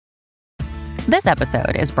This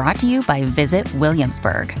episode is brought to you by Visit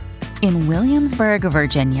Williamsburg. In Williamsburg,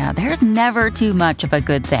 Virginia, there's never too much of a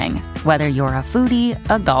good thing. Whether you're a foodie,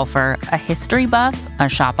 a golfer, a history buff, a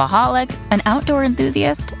shopaholic, an outdoor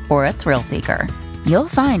enthusiast, or a thrill seeker, you'll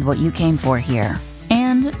find what you came for here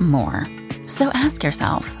and more. So ask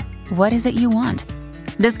yourself, what is it you want?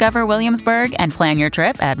 Discover Williamsburg and plan your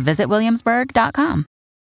trip at visitwilliamsburg.com.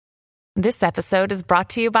 This episode is brought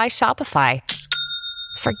to you by Shopify.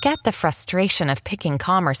 Forget the frustration of picking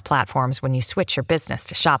commerce platforms when you switch your business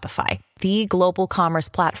to Shopify, the global commerce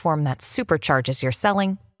platform that supercharges your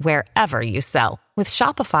selling wherever you sell. With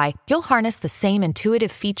Shopify, you'll harness the same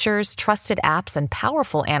intuitive features, trusted apps, and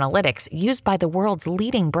powerful analytics used by the world's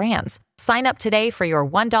leading brands. Sign up today for your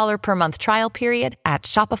 $1 per month trial period at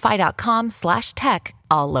shopify.com/tech,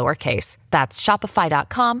 all lowercase. That's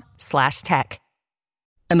shopify.com/tech.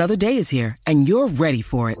 Another day is here, and you're ready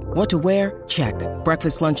for it. What to wear? Check.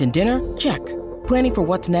 Breakfast, lunch, and dinner? Check. Planning for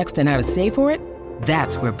what's next and how to save for it?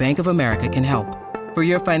 That's where Bank of America can help. For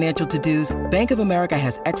your financial to-dos, Bank of America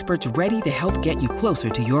has experts ready to help get you closer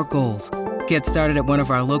to your goals. Get started at one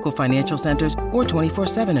of our local financial centers or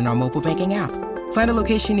 24/7 in our mobile banking app. Find a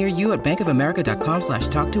location near you at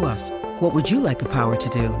bankofamerica.com/talktous. What would you like the power to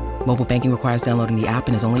do? Mobile banking requires downloading the app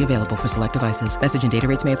and is only available for select devices. Message and data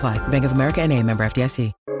rates may apply. Bank of America N.A., member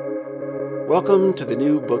FDIC. Welcome to the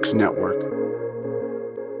New Books Network.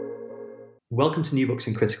 Welcome to New Books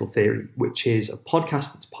in Critical Theory, which is a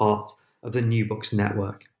podcast that's part of the New Books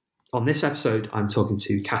Network. On this episode, I'm talking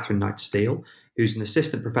to Katherine Knight-Steele, who's an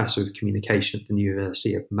assistant professor of communication at the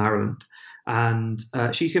University of Maryland. And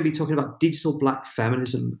she's going to be talking about Digital Black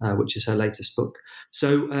Feminism, which is her latest book.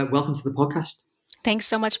 So welcome to the podcast. Thanks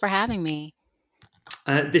so much for having me.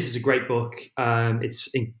 This is a great book. It's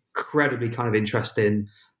incredibly kind of interesting.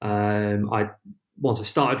 Once I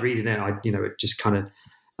started reading it, it just kind of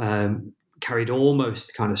carried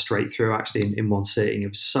almost kind of straight through actually in one sitting. It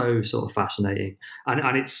was so sort of fascinating.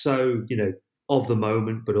 And it's so, of the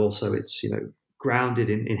moment, but also it's, grounded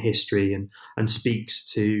in history and speaks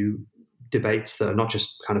to debates that are not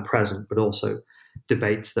just kind of present, but also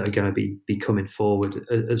debates that are going to be coming forward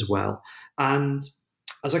as well. And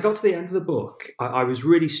as I got to the end of the book, I was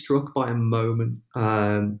really struck by a moment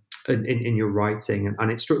in your writing, and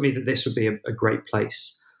it struck me that this would be a great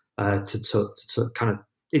place to kind of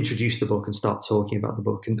introduce the book and start talking about the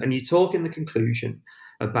book. And you talk in the conclusion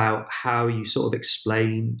about how you sort of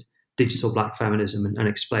explained digital black feminism and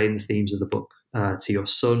explained the themes of the book to your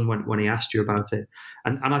son when he asked you about it.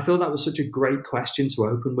 And I thought that was such a great question to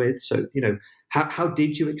open with. So, how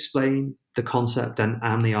did you explain the concept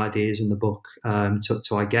and the ideas in the book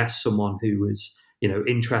to I guess, someone who was,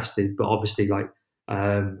 interested, but obviously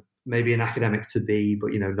maybe an academic to be,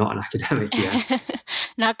 but, not an academic yet?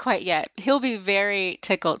 Not quite yet. He'll be very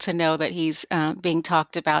tickled to know that he's being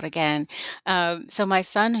talked about again. So my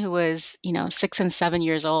son, who was, 6 and 7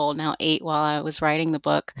 years old, now 8 while I was writing the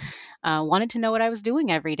book, wanted to know what I was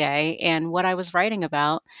doing every day and what I was writing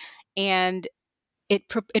about. And it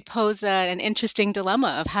posed an interesting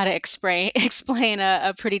dilemma of how to explain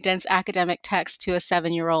a pretty dense academic text to a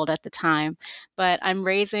 7-year-old at the time. But I'm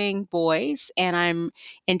raising boys, and I'm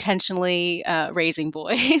intentionally raising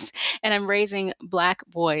boys, and I'm raising Black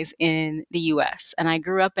boys in the U.S. And I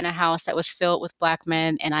grew up in a house that was filled with Black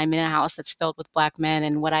men, and I'm in a house that's filled with Black men.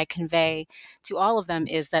 And what I convey to all of them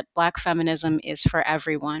is that Black feminism is for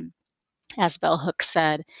everyone, as Bell Hooks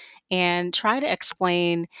said, and try to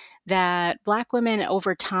explain that Black women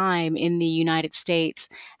over time in the United States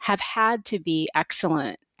have had to be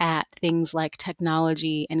excellent at things like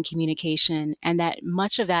technology and communication, and that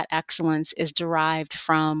much of that excellence is derived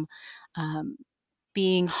from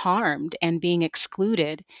being harmed and being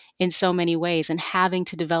excluded in so many ways and having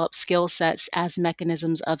to develop skill sets as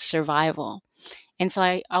mechanisms of survival. And so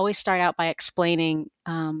I always start out by explaining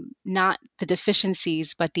not the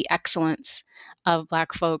deficiencies, but the excellence of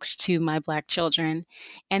Black folks to my Black children.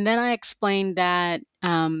 And then I explained that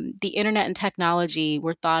the internet and technology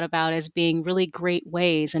were thought about as being really great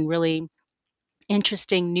ways and really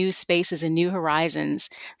interesting new spaces and new horizons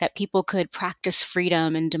that people could practice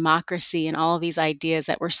freedom and democracy and all of these ideas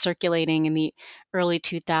that were circulating in the early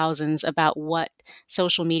 2000s about what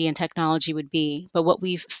social media and technology would be. But what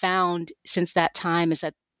we've found since that time is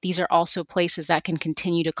that these are also places that can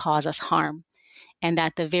continue to cause us harm, and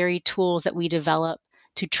that the very tools that we develop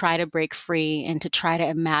to try to break free and to try to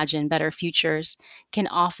imagine better futures can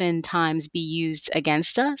oftentimes be used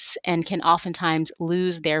against us and can oftentimes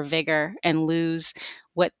lose their vigor and lose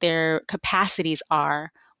what their capacities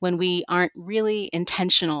are when we aren't really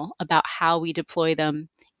intentional about how we deploy them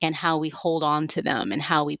and how we hold on to them and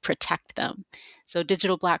how we protect them. So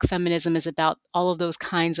digital Black feminism is about all of those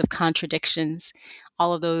kinds of contradictions,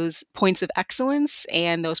 all of those points of excellence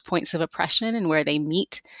and those points of oppression and where they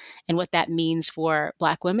meet and what that means for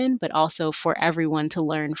Black women, but also for everyone to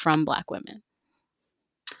learn from Black women.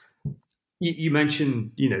 You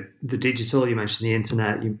mentioned, the digital, you mentioned the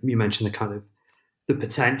internet, you mentioned the kind of the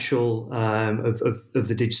potential of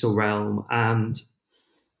the digital realm. And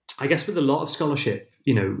I guess with a lot of scholarship,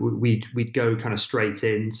 we'd go kind of straight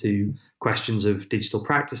into questions of digital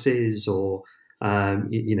practices or,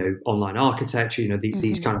 online architecture,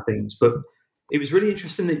 these kind of things. But it was really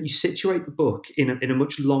interesting that you situate the book in a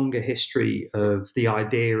much longer history of the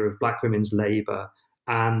idea of Black women's labour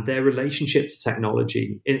and their relationship to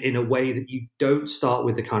technology in a way that you don't start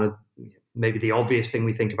with the kind of maybe the obvious thing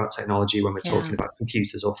we think about technology when we're talking about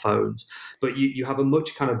computers or phones, but you have a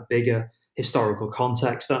much kind of bigger historical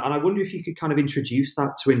context. And I wonder if you could kind of introduce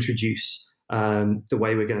that to introduce the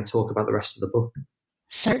way we're going to talk about the rest of the book.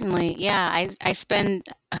 Certainly. Yeah, I spend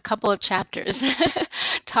a couple of chapters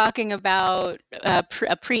talking about a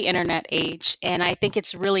pre-internet age. And I think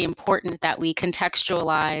it's really important that we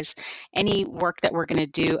contextualize any work that we're going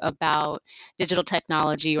to do about digital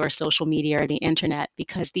technology or social media or the internet,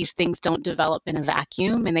 because these things don't develop in a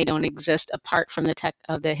vacuum and they don't exist apart from the tech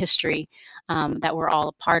of the history that we're all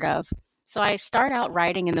a part of. So I start out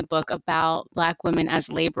writing in the book about Black women as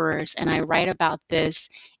laborers, and I write about this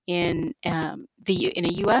in a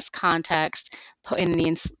U.S. context in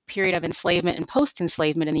the period of enslavement and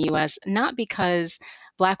post-enslavement in the U.S., not because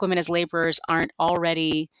Black women as laborers aren't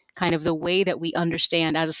already kind of the way that we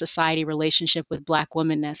understand as a society relationship with Black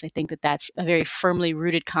womanness. I think that that's a very firmly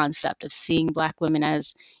rooted concept of seeing Black women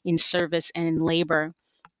as in service and in labor.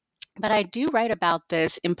 But I do write about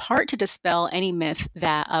this in part to dispel any myth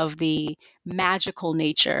that of the magical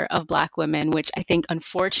nature of Black women, which I think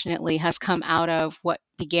unfortunately has come out of what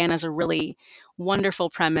began as a really wonderful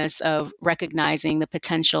premise of recognizing the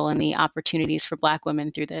potential and the opportunities for Black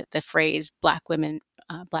women through the phrase Black women,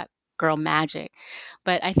 Black girl magic.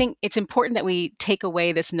 But I think it's important that we take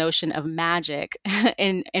away this notion of magic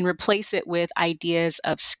and replace it with ideas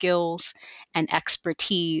of skills and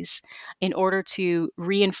expertise in order to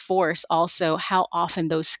reinforce also how often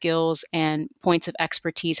those skills and points of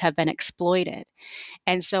expertise have been exploited.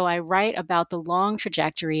 And so I write about the long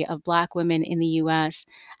trajectory of Black women in the US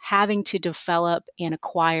having to develop and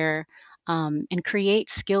acquire and create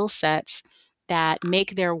skill sets that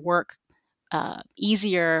make their work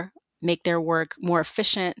easier, make their work more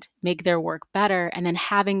efficient, make their work better, and then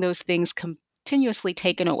having those things continuously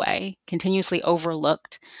taken away, continuously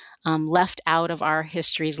overlooked, left out of our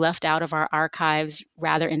histories, left out of our archives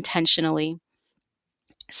rather intentionally.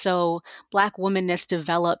 So Black womanness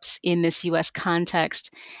develops in this US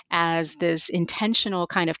context as this intentional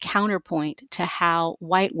kind of counterpoint to how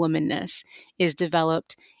white womanness is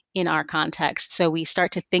developed in our context. So we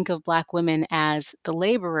start to think of Black women as the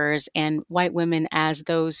laborers and white women as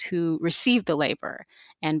those who receive the labor,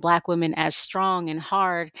 and Black women as strong and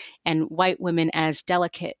hard and white women as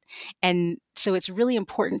delicate. And so it's really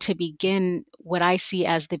important to begin what I see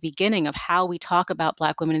as the beginning of how we talk about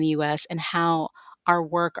Black women in the US and how our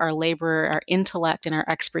work, our labor, our intellect, and our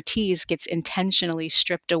expertise gets intentionally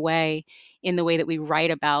stripped away in the way that we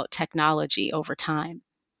write about technology over time.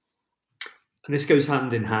 And this goes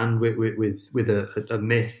hand in hand with a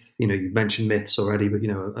myth. You mentioned myths already, but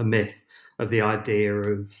a myth of the idea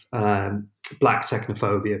of Black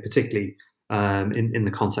technophobia, particularly in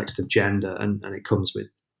the context of gender, and it comes with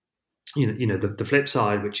the flip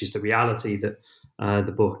side, which is the reality that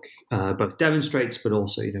the book both demonstrates, but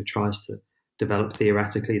also tries to develop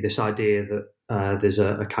theoretically this idea that there's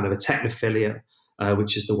a kind of a technophilia,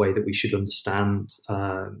 which is the way that we should understand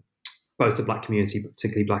both the Black community, but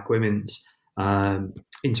particularly Black women's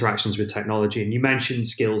interactions with technology. And you mentioned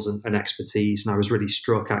skills and expertise, and I was really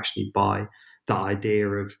struck actually by that idea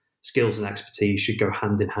of skills and expertise should go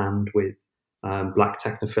hand in hand with Black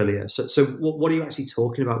technophilia. So what are you actually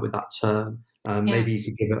talking about with that term? Maybe you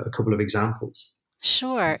could give a couple of examples.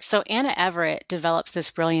 Sure. So Anna Everett develops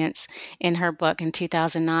this brilliance in her book in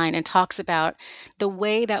 2009 and talks about the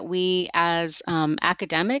way that we as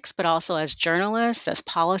academics, but also as journalists, as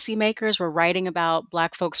policymakers, were writing about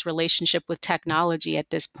Black folks' relationship with technology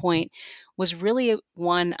at this point was really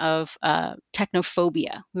one of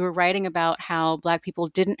technophobia. We were writing about how Black people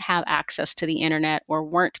didn't have access to the internet or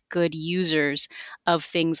weren't good users of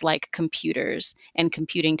things like computers and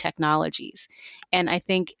computing technologies. And I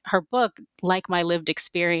think her book, like my lived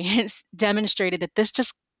experience, demonstrated that this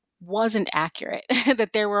just wasn't accurate,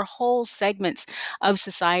 that there were whole segments of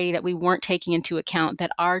society that we weren't taking into account,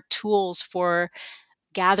 that our tools for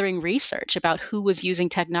gathering research about who was using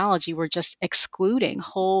technology were just excluding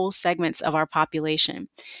whole segments of our population.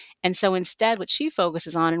 And so instead, what she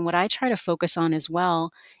focuses on, and what I try to focus on as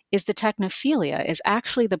well, is the technophilia, is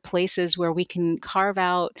actually the places where we can carve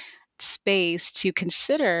out space to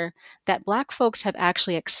consider that Black folks have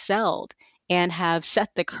actually excelled and have set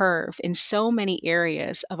the curve in so many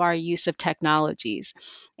areas of our use of technologies.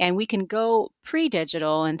 And we can go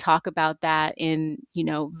pre-digital and talk about that in,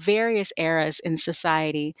 various eras in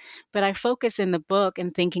society. But I focus in the book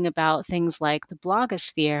in thinking about things like the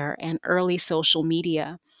blogosphere and early social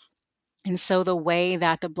media. And so the way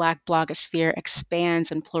that the Black blogosphere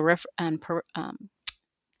expands and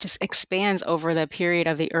just expands over the period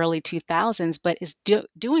of the early 2000s, but is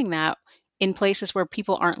doing that in places where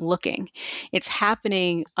people aren't looking. It's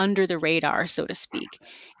happening under the radar, so to speak.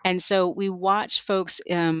 And so we watch folks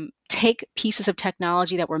take pieces of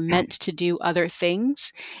technology that were meant to do other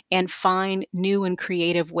things and find new and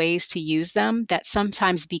creative ways to use them that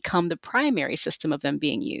sometimes become the primary system of them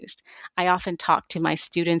being used. I often talk to my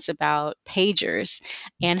students about pagers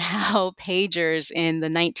and how pagers in the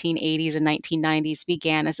 1980s and 1990s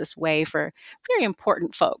began as this way for very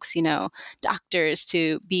important folks, doctors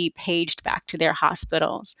to be paged back to their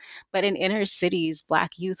hospitals. But in inner cities,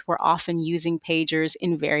 Black youth were often using pagers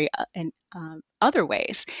in very other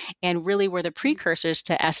ways, and really were the precursors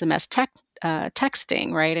to SMS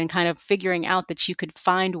texting, right? And kind of figuring out that you could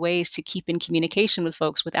find ways to keep in communication with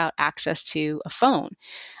folks without access to a phone.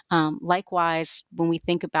 Likewise, when we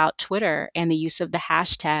think about Twitter and the use of the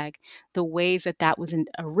hashtag, the ways that that was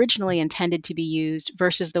originally intended to be used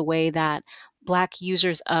versus the way that Black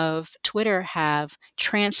users of Twitter have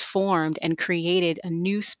transformed and created a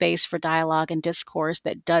new space for dialogue and discourse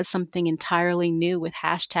that does something entirely new with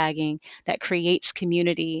hashtagging, that creates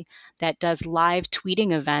community, that does live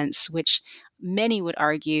tweeting events, which many would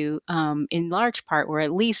argue in large part were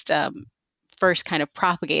at least first kind of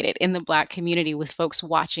propagated in the Black community with folks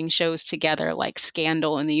watching shows together like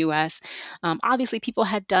Scandal in the US. Obviously, people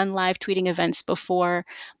had done live tweeting events before,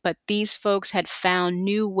 but these folks had found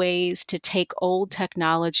new ways to take old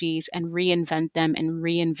technologies and reinvent them and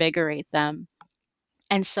reinvigorate them.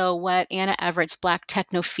 And so, what Anna Everett's Black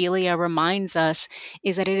technophilia reminds us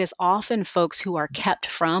is that it is often folks who are kept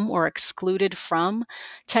from or excluded from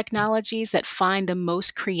technologies that find the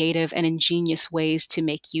most creative and ingenious ways to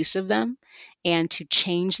make use of them and to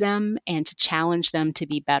change them and to challenge them to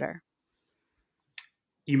be better.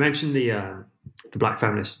 You mentioned the Black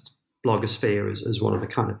feminist blogosphere as one of the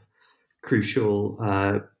kind of crucial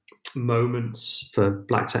moments for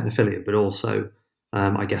Black technophilia, but also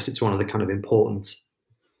I guess it's one of the kind of important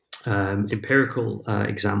empirical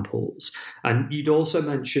examples. And you'd also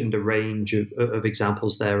mentioned a range of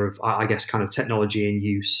examples there of, I guess, kind of technology in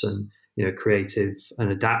use and, creative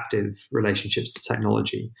and adaptive relationships to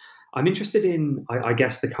technology. I'm interested in, I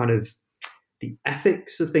guess, the kind of the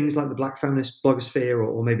ethics of things like the Black feminist blogosphere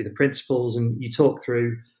or maybe the principles. And you talk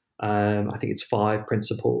through, I think it's 5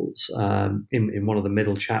 principles in one of the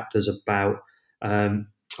middle chapters about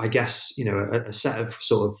I guess, a set of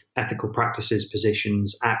sort of ethical practices,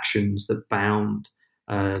 positions, actions that bound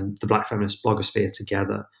the Black feminist blogosphere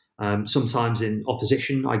together, sometimes in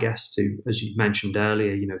opposition, I guess, to, as you mentioned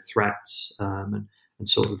earlier, threats and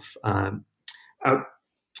sort of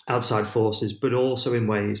outside forces, but also in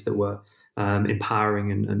ways that were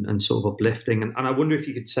empowering and sort of uplifting. And I wonder if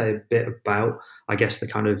you could say a bit about, I guess, the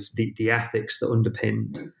kind of the ethics that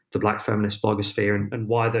underpinned the Black feminist blogosphere and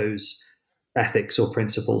why those ethics or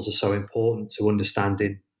principles are so important to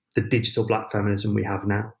understanding the digital Black feminism we have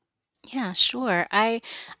now. Yeah, sure. I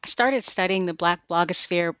started studying the Black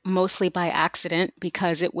blogosphere mostly by accident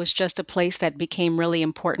because it was just a place that became really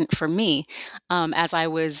important for me as I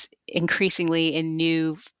was increasingly in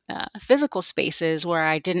new physical spaces where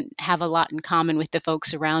I didn't have a lot in common with the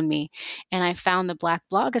folks around me. And I found the Black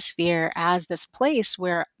blogosphere as this place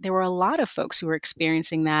where there were a lot of folks who were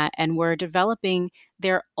experiencing that and were developing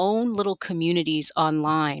their own little communities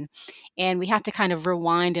online. And we have to kind of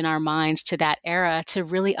rewind in our minds to that era to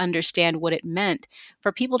really understand what it meant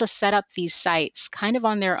for people to set up these sites kind of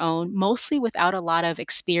on their own, mostly without a lot of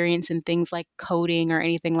experience in things like coding or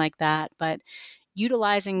anything like that, but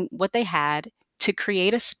utilizing what they had to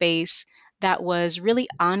create a space that was really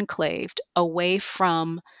enclaved away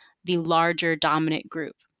from the larger dominant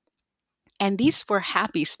group. And these were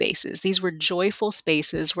happy spaces. These were joyful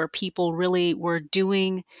spaces where people really were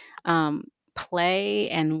doing play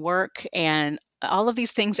and work and all of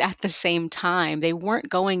these things at the same time. They weren't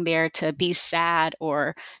going there to be sad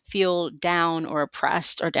or feel down or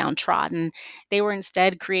oppressed or downtrodden. They were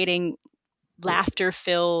instead creating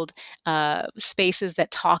laughter-filled spaces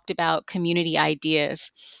that talked about community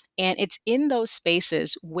ideas. And it's in those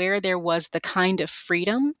spaces where there was the kind of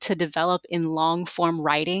freedom to develop in long form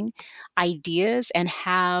writing ideas and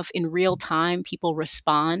have in real time people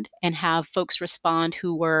respond and have folks respond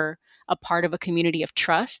who were a part of a community of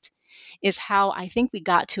trust, is how I think we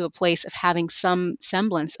got to a place of having some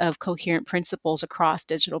semblance of coherent principles across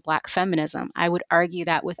digital Black feminism. I would argue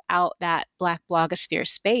that without that Black blogosphere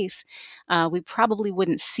space, we probably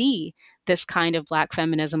wouldn't see this kind of Black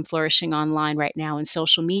feminism flourishing online right now in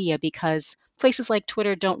social media, because places like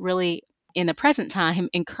Twitter don't really, in the present time,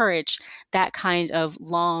 encourage that kind of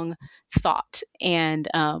long thought and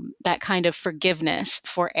that kind of forgiveness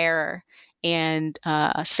for error and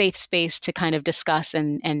a safe space to kind of discuss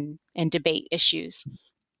and debate issues.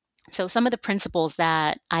 So some of the principles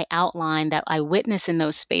that I outlined that I witness in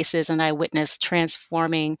those spaces and I witness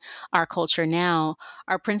transforming our culture now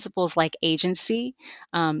are principles like agency.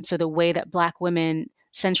 So the way that Black women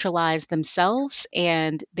centralize themselves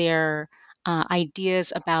and their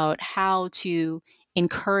ideas about how to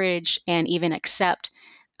encourage and even accept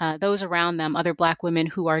those around them, other Black women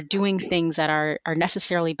who are doing things that are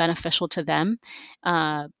necessarily beneficial to them,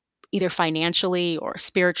 either financially or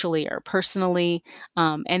spiritually or personally.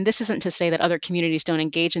 And this isn't to say that other communities don't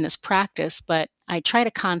engage in this practice, but I try to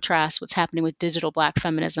contrast what's happening with digital Black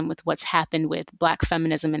feminism with what's happened with Black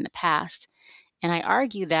feminism in the past. And I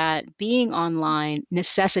argue that being online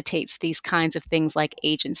necessitates these kinds of things like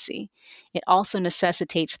agency. It also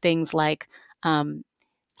necessitates things like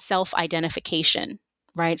self-identification,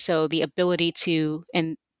 right? So the ability to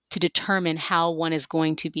determine how one is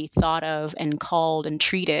going to be thought of and called and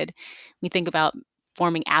treated. We think about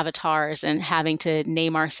forming avatars and having to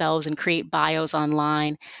name ourselves and create bios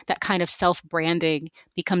online. That kind of self-branding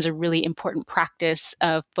becomes a really important practice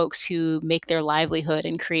of folks who make their livelihood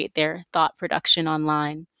and create their thought production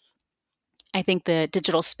online. I think the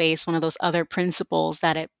digital space, one of those other principles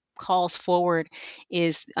that it calls forward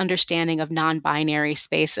is understanding of non-binary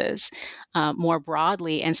spaces more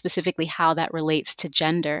broadly, and specifically how that relates to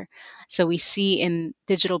gender. So we see in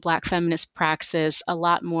digital Black feminist praxis a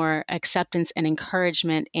lot more acceptance and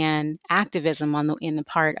encouragement and activism in the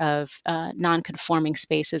part of non-conforming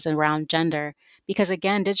spaces around gender. Because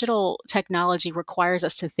again, digital technology requires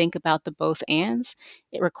us to think about the both ands.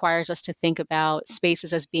 It requires us to think about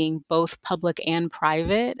spaces as being both public and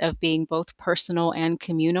private, of being both personal and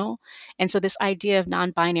communal. And so this idea of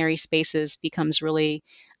non-binary spaces becomes really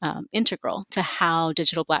integral to how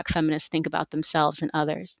digital Black feminists think about themselves and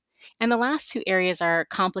others. And the last two areas are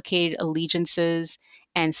complicated allegiances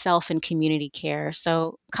and self and community care.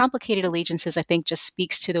 So complicated allegiances, I think, just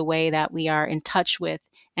speaks to the way that we are in touch with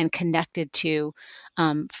and connected to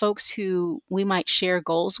folks who we might share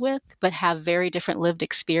goals with, but have very different lived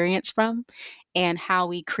experience from, and how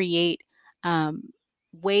we create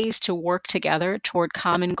ways to work together toward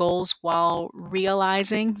common goals while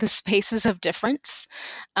realizing the spaces of difference.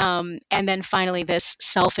 And then finally, this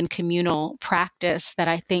self and communal practice that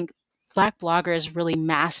I think Black bloggers really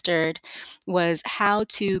mastered was how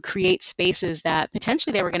to create spaces that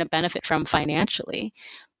potentially they were going to benefit from financially,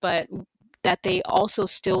 but that they also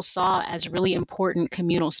still saw as really important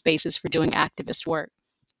communal spaces for doing activist work,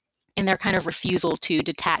 and their kind of refusal to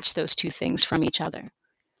detach those two things from each other.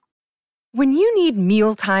 When you need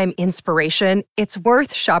mealtime inspiration, it's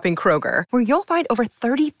worth shopping Kroger, where you'll find over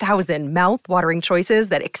 30,000 mouth-watering choices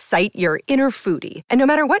that excite your inner foodie. And no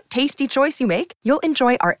matter what tasty choice you make, you'll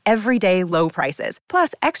enjoy our everyday low prices,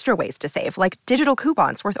 plus extra ways to save, like digital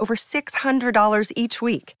coupons worth over $600 each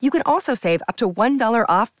week. You can also save up to $1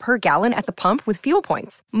 off per gallon at the pump with fuel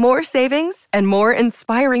points. More savings and more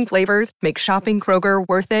inspiring flavors make shopping Kroger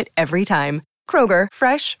worth it every time. Kroger,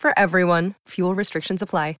 fresh for everyone. Fuel restrictions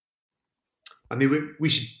apply. I mean, we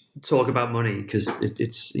should talk about money, because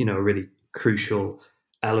it's a really crucial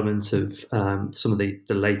element of some of the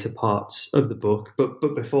later parts of the book.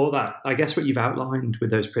 But before that, I guess what you've outlined with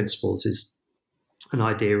those principles is an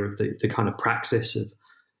idea of the kind of praxis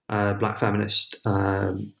of Black feminist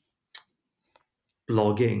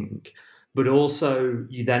blogging. But also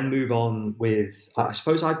you then move on with, I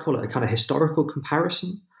suppose I'd call it a kind of historical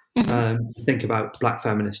comparison to think about Black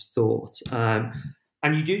feminist thought.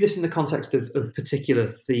 And you do this in the context of particular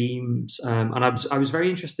themes. And I was very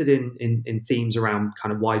interested in themes around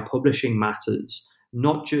kind of why publishing matters,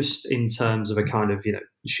 not just in terms of a kind of,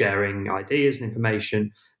 sharing ideas and information,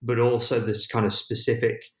 but also this kind of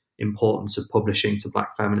specific importance of publishing to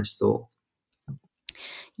Black feminist thought.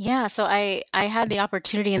 Yeah, so I had the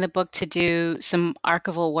opportunity in the book to do some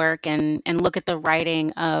archival work and look at the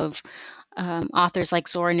writing of authors like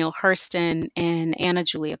Zora Neale Hurston and Anna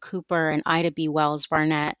Julia Cooper and Ida B. Wells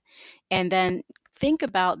Barnett, and then think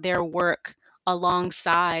about their work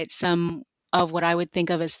alongside some of what I would think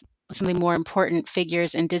of as some of the more important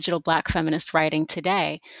figures in digital Black feminist writing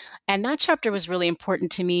today. And that chapter was really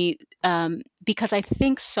important to me because I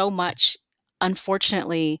think so much,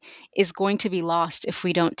 unfortunately, is going to be lost if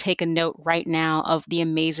we don't take a note right now of the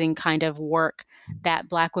amazing kind of work that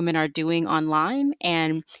Black women are doing online.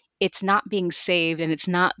 And it's not being saved and it's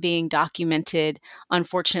not being documented,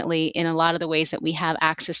 unfortunately, in a lot of the ways that we have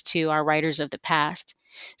access to our writers of the past.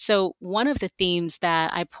 So one of the themes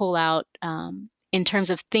that I pull out in terms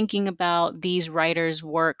of thinking about these writers'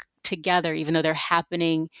 work together, even though they're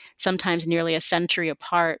happening sometimes nearly a century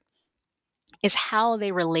apart, is how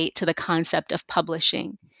they relate to the concept of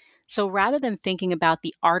publishing. So rather than thinking about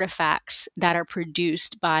the artifacts that are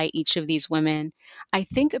produced by each of these women, I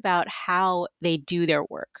think about how they do their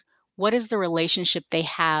work. What is the relationship they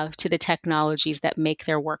have to the technologies that make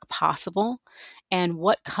their work possible? And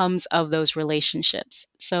what comes of those relationships?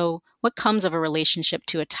 So, what comes of a relationship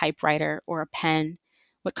to a typewriter or a pen?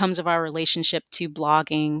 What comes of our relationship to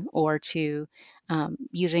blogging or to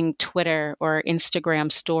using Twitter or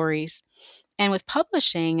Instagram stories? And with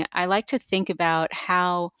publishing, I like to think about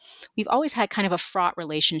how we've always had kind of a fraught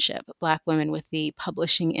relationship, Black women, with the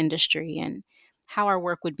publishing industry and how our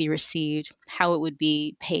work would be received, how it would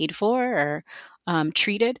be paid for or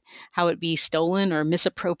treated, how it would be stolen or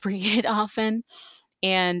misappropriated often.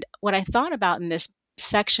 And what I thought about in this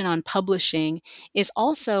section on publishing is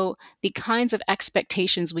also the kinds of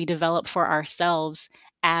expectations we develop for ourselves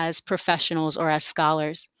as professionals or as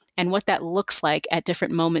scholars, and what that looks like at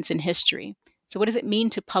different moments in history. So, what does it mean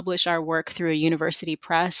to publish our work through a university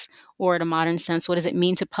press, or in a modern sense, what does it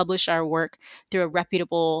mean to publish our work through a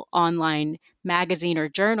reputable online magazine or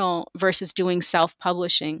journal versus doing self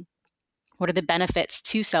publishing? What are the benefits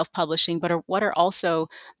to self-publishing, but what are also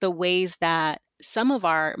the ways that some of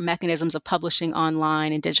our mechanisms of publishing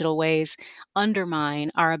online in digital ways undermine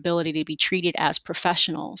our ability to be treated as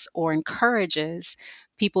professionals or encourages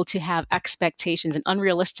people to have expectations and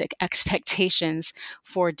unrealistic expectations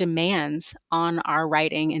for demands on our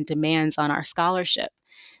writing and demands on our scholarship.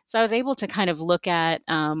 So I was able to kind of look at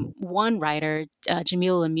one writer,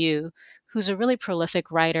 Jamilah Lemieux, who's a really prolific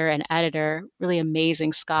writer and editor, really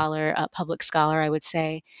amazing scholar, public scholar, I would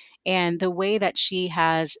say. And the way that she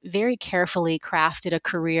has very carefully crafted a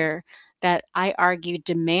career that I argue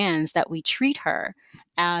demands that we treat her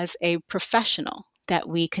as a professional, that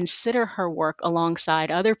we consider her work alongside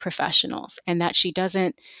other professionals, and that she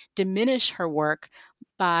doesn't diminish her work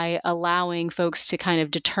by allowing folks to kind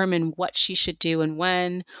of determine what she should do and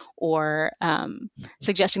when, or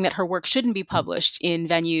suggesting that her work shouldn't be published in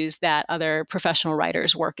venues that other professional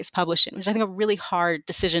writers' work is published in, which I think a really hard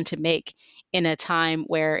decision to make in a time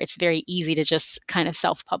where it's very easy to just kind of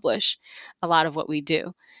self-publish a lot of what we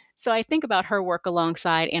do. So I think about her work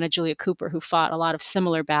alongside Anna Julia Cooper, who fought a lot of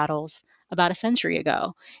similar battles about a century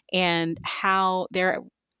ago, and how their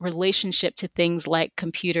relationship to things like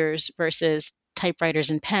computers versus typewriters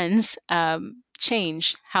and pens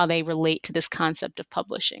change how they relate to this concept of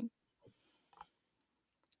publishing.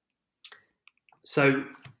 So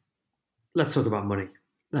let's talk about money.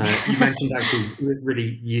 You mentioned actually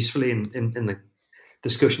really usefully in the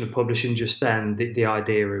discussion of publishing just then, the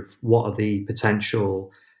idea of what are the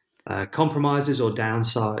potential compromises or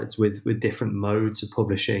downsides with different modes of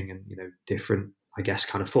publishing and, different, I guess,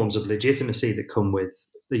 kind of forms of legitimacy that come with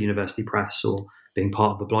the university press or being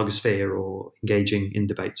part of the blogosphere or engaging in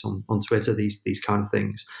debates on Twitter, these kind of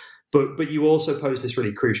things. But you also pose this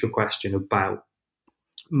really crucial question about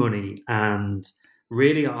money and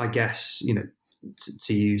really, I guess,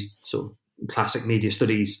 to use sort of classic media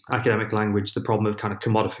studies academic language, the problem of kind of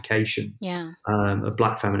commodification of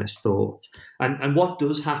Black feminist thought, and what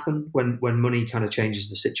does happen when money kind of changes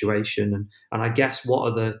the situation, and I guess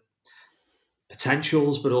what are the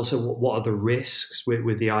potentials, but also what are the risks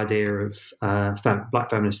with the idea of Black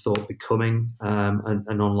feminist thought becoming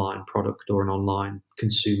an online product or an online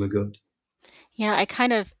consumer good? Yeah, I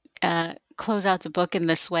kind of close out the book in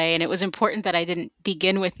this way, and it was important that I didn't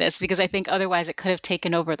begin with this because I think otherwise it could have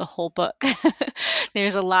taken over the whole book.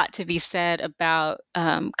 There's a lot to be said about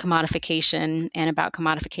commodification and about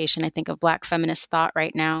commodification, I think, of Black feminist thought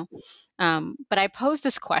right now. But I posed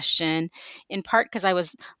this question in part because I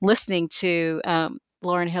was listening to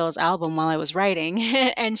Lauryn Hill's album while I was writing,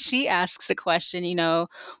 and she asks the question,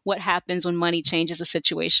 what happens when money changes a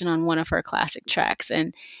situation on one of her classic tracks?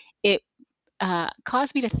 And it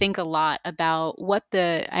caused me to think a lot about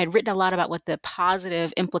I had written a lot about what the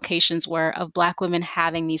positive implications were of Black women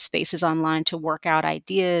having these spaces online to work out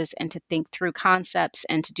ideas and to think through concepts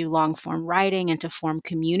and to do long form writing and to form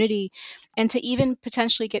community and to even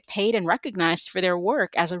potentially get paid and recognized for their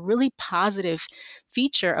work as a really positive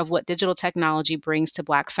feature of what digital technology brings to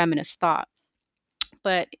Black feminist thought.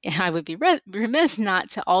 But I would be remiss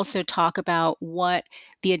not to also talk about what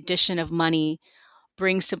the addition of money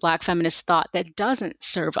brings to Black feminist thought that doesn't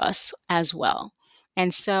serve us as well.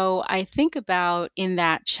 And so I think about in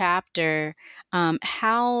that chapter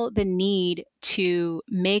how the need to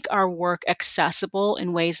make our work accessible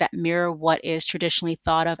in ways that mirror what is traditionally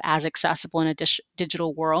thought of as accessible in a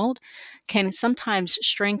digital world can sometimes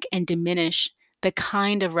shrink and diminish the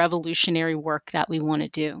kind of revolutionary work that we want to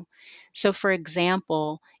do. So, for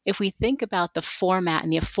example, if we think about the format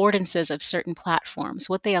and the affordances of certain platforms,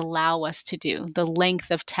 what they allow us to do, the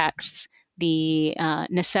length of texts, the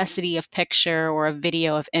necessity of picture or a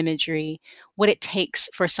video of imagery, what it takes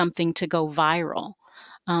for something to go viral,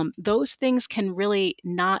 those things can really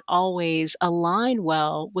not always align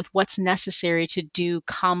well with what's necessary to do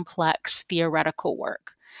complex theoretical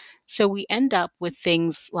work. So we end up with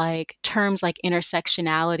things like terms like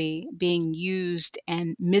intersectionality being used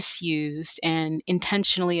and misused and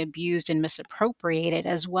intentionally abused and misappropriated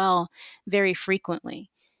as well very frequently.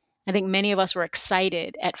 I think many of us were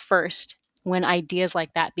excited at first when ideas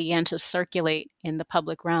like that began to circulate in the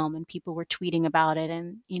public realm and people were tweeting about it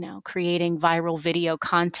and, creating viral video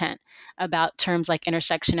content about terms like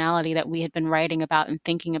intersectionality that we had been writing about and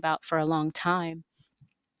thinking about for a long time.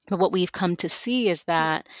 But what we've come to see is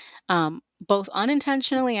that both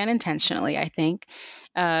unintentionally and intentionally, I think,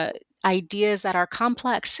 ideas that are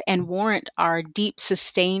complex and warrant our deep,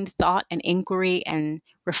 sustained thought and inquiry and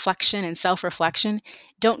reflection and self-reflection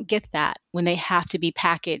don't get that when they have to be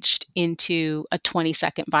packaged into a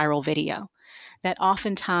 20-second viral video. That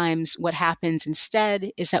oftentimes what happens instead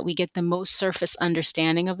is that we get the most surface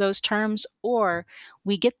understanding of those terms, or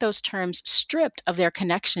we get those terms stripped of their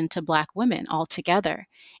connection to Black women altogether,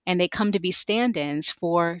 and they come to be stand-ins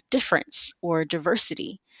for difference or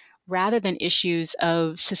diversity, rather than issues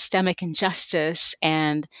of systemic injustice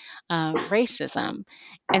and racism.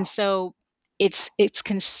 And so it's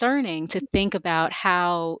concerning to think about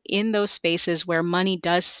how in those spaces where money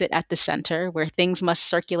does sit at the center, where things must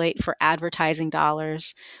circulate for advertising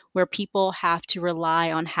dollars, where people have to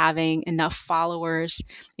rely on having enough followers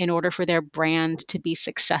in order for their brand to be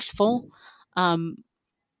successful,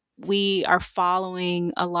 we are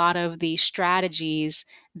following a lot of the strategies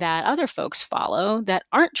that other folks follow that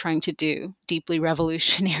aren't trying to do deeply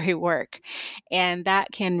revolutionary work. And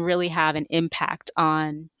that can really have an impact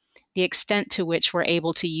on the extent to which we're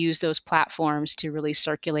able to use those platforms to really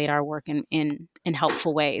circulate our work in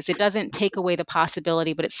helpful ways. It doesn't take away the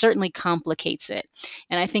possibility, but it certainly complicates it.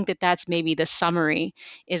 And I think that that's maybe the summary,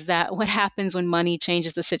 is that what happens when money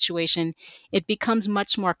changes the situation, it becomes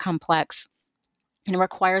much more complex. And it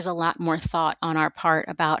requires a lot more thought on our part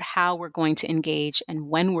about how we're going to engage and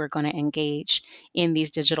when we're going to engage in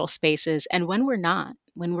these digital spaces and when we're not,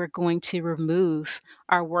 when we're going to remove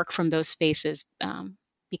our work from those spaces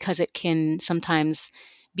because it can sometimes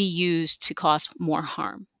be used to cause more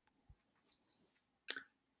harm.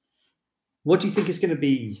 What do you think is going to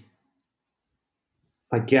be,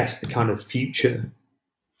 I guess, the kind of future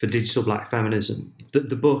for digital Black feminism?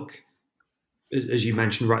 The book, as you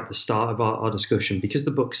mentioned right at the start of our discussion, because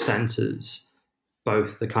the book centers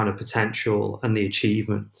both the kind of potential and the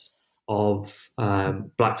achievements of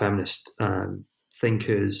Black feminist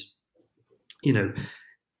thinkers,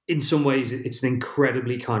 in some ways it's an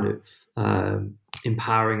incredibly kind of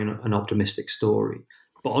empowering and optimistic story.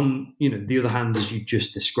 But on the other hand, as you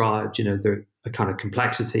just described, there are kind of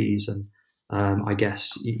complexities and I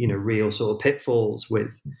guess real sort of pitfalls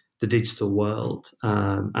with the digital world,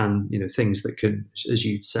 and things that can, as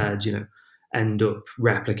you'd said, end up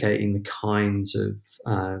replicating the kinds of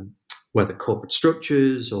whether corporate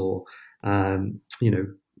structures or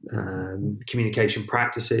communication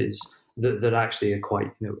practices that actually are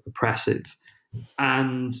quite oppressive.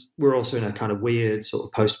 And we're also in a kind of weird sort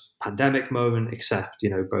of post-pandemic moment, except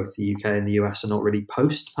both the UK and the US are not really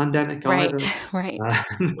post-pandemic either. Right.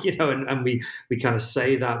 And we kind of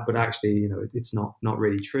say that, but actually it's not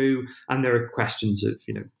really true. And there are questions of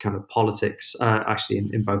kind of politics actually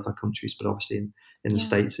in both our countries, but obviously in the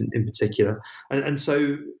States in particular. And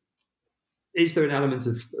so, is there an element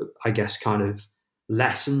of, I guess, kind of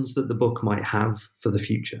lessons that the book might have for the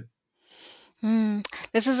future?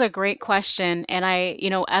 This is a great question. And I,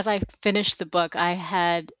 as I finished the book, I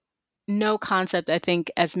had no concept, I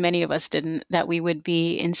think, as many of us didn't, that we would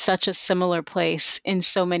be in such a similar place in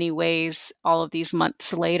so many ways all of these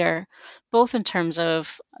months later, both in terms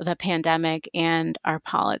of the pandemic and our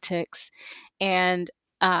politics. And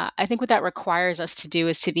I think what that requires us to do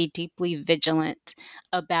is to be deeply vigilant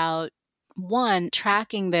about one,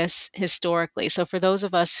 tracking this historically. So, for those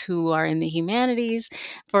of us who are in the humanities,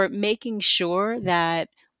 for making sure that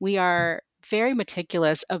we are very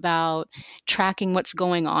meticulous about tracking what's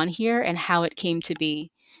going on here and how it came to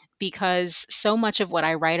be. Because so much of what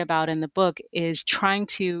I write about in the book is trying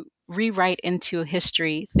to rewrite into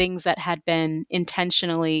history things that had been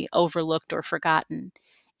intentionally overlooked or forgotten.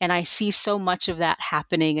 And I see so much of that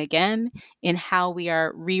happening again in how we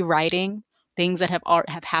are rewriting things that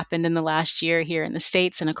have happened in the last year here in the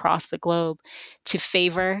States and across the globe to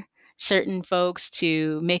favor certain folks,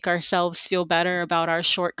 to make ourselves feel better about our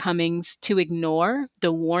shortcomings, to ignore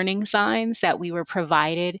the warning signs that we were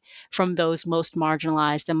provided from those most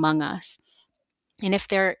marginalized among us. And if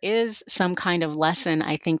there is some kind of lesson,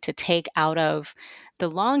 I think, to take out of the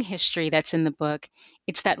long history that's in the book,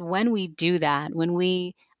 it's that when we do that, when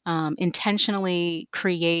we intentionally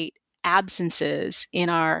create absences in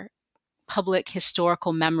our public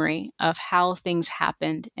historical memory of how things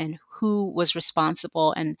happened and who was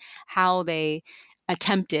responsible and how they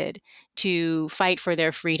attempted to fight for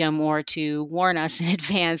their freedom or to warn us in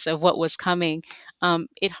advance of what was coming,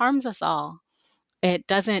 it harms us all. It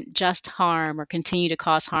doesn't just harm or continue to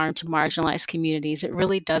cause harm to marginalized communities. It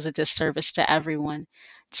really does a disservice to everyone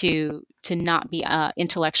to not be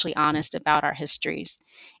intellectually honest about our histories.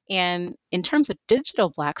 And in terms of digital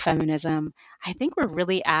Black feminism, I think we're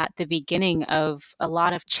really at the beginning of a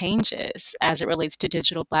lot of changes as it relates to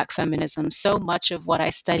digital Black feminism. So much of what I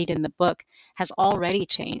studied in the book has already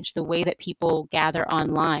changed. The way that people gather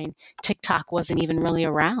online, TikTok wasn't even really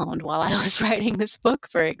around while I was writing this book,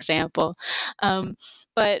 for example.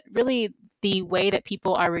 But really, the way that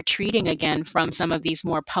people are retreating again from some of these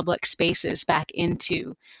more public spaces back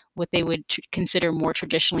into what they would consider more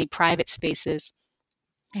traditionally private spaces,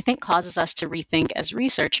 I think causes us to rethink as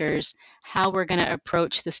researchers how we're going to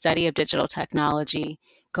approach the study of digital technology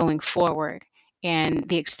going forward, and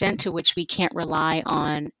the extent to which we can't rely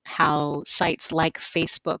on how sites like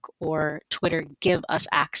Facebook or Twitter give us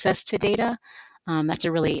access to data. That's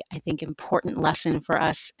a really, I think, important lesson for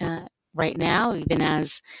us right now, even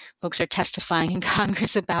as folks are testifying in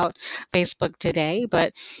Congress about Facebook today.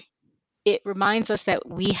 But it reminds us that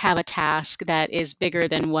we have a task that is bigger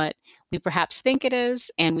than what we perhaps think it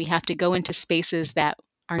is, and we have to go into spaces that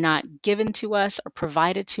are not given to us or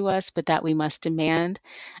provided to us, but that we must demand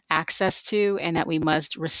access to, and that we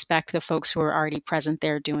must respect the folks who are already present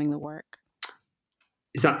there doing the work.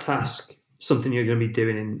 Is that task something you're going to be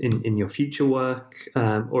doing in your future work,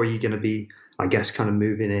 or are you going to be, I guess, kind of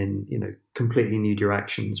moving in completely new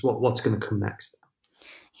directions? What's going to come next?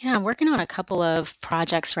 Yeah, I'm working on a couple of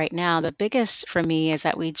projects right now. The biggest for me is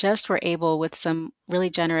that we just were able, with some really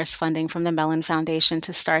generous funding from the Mellon Foundation,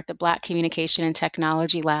 to start the Black Communication and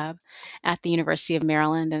Technology Lab at the University of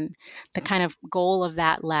Maryland. And the kind of goal of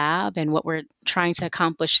that lab and what we're trying to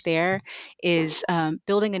accomplish there is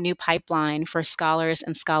building a new pipeline for scholars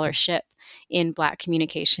and scholarship in Black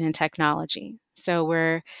communication and technology. So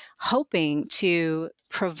we're hoping to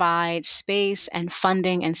provide space and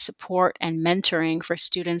funding and support and mentoring for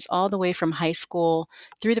students all the way from high school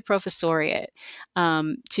through the professoriate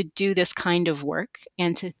to do this kind of work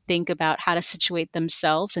and to think about how to situate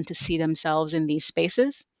themselves and to see themselves in these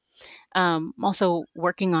spaces. I'm also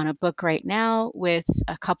working on a book right now with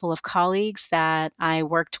a couple of colleagues that I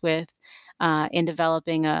worked with in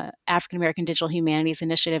developing a African American Digital Humanities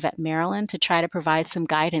Initiative at Maryland to try to provide some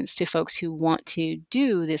guidance to folks who want to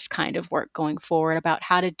do this kind of work going forward about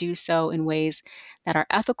how to do so in ways that are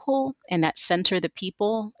ethical and that center the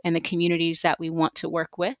people and the communities that we want to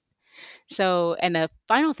work with. So, and the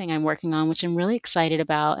final thing I'm working on, which I'm really excited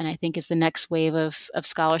about, and I think is the next wave of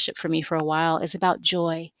scholarship for me for a while, is about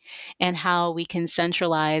joy and how we can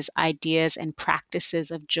centralize ideas and practices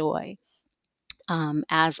of joy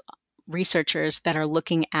as researchers that are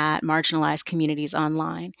looking at marginalized communities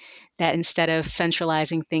online, that instead of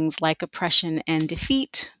centralizing things like oppression and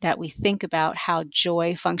defeat, that we think about how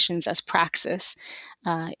joy functions as praxis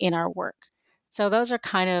in our work. So those are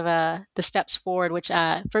kind of the steps forward, which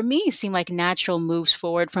for me seem like natural moves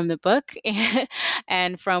forward from the book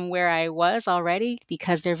and from where I was already,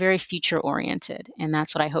 because they're very future oriented. And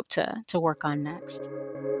that's what I hope to work on next.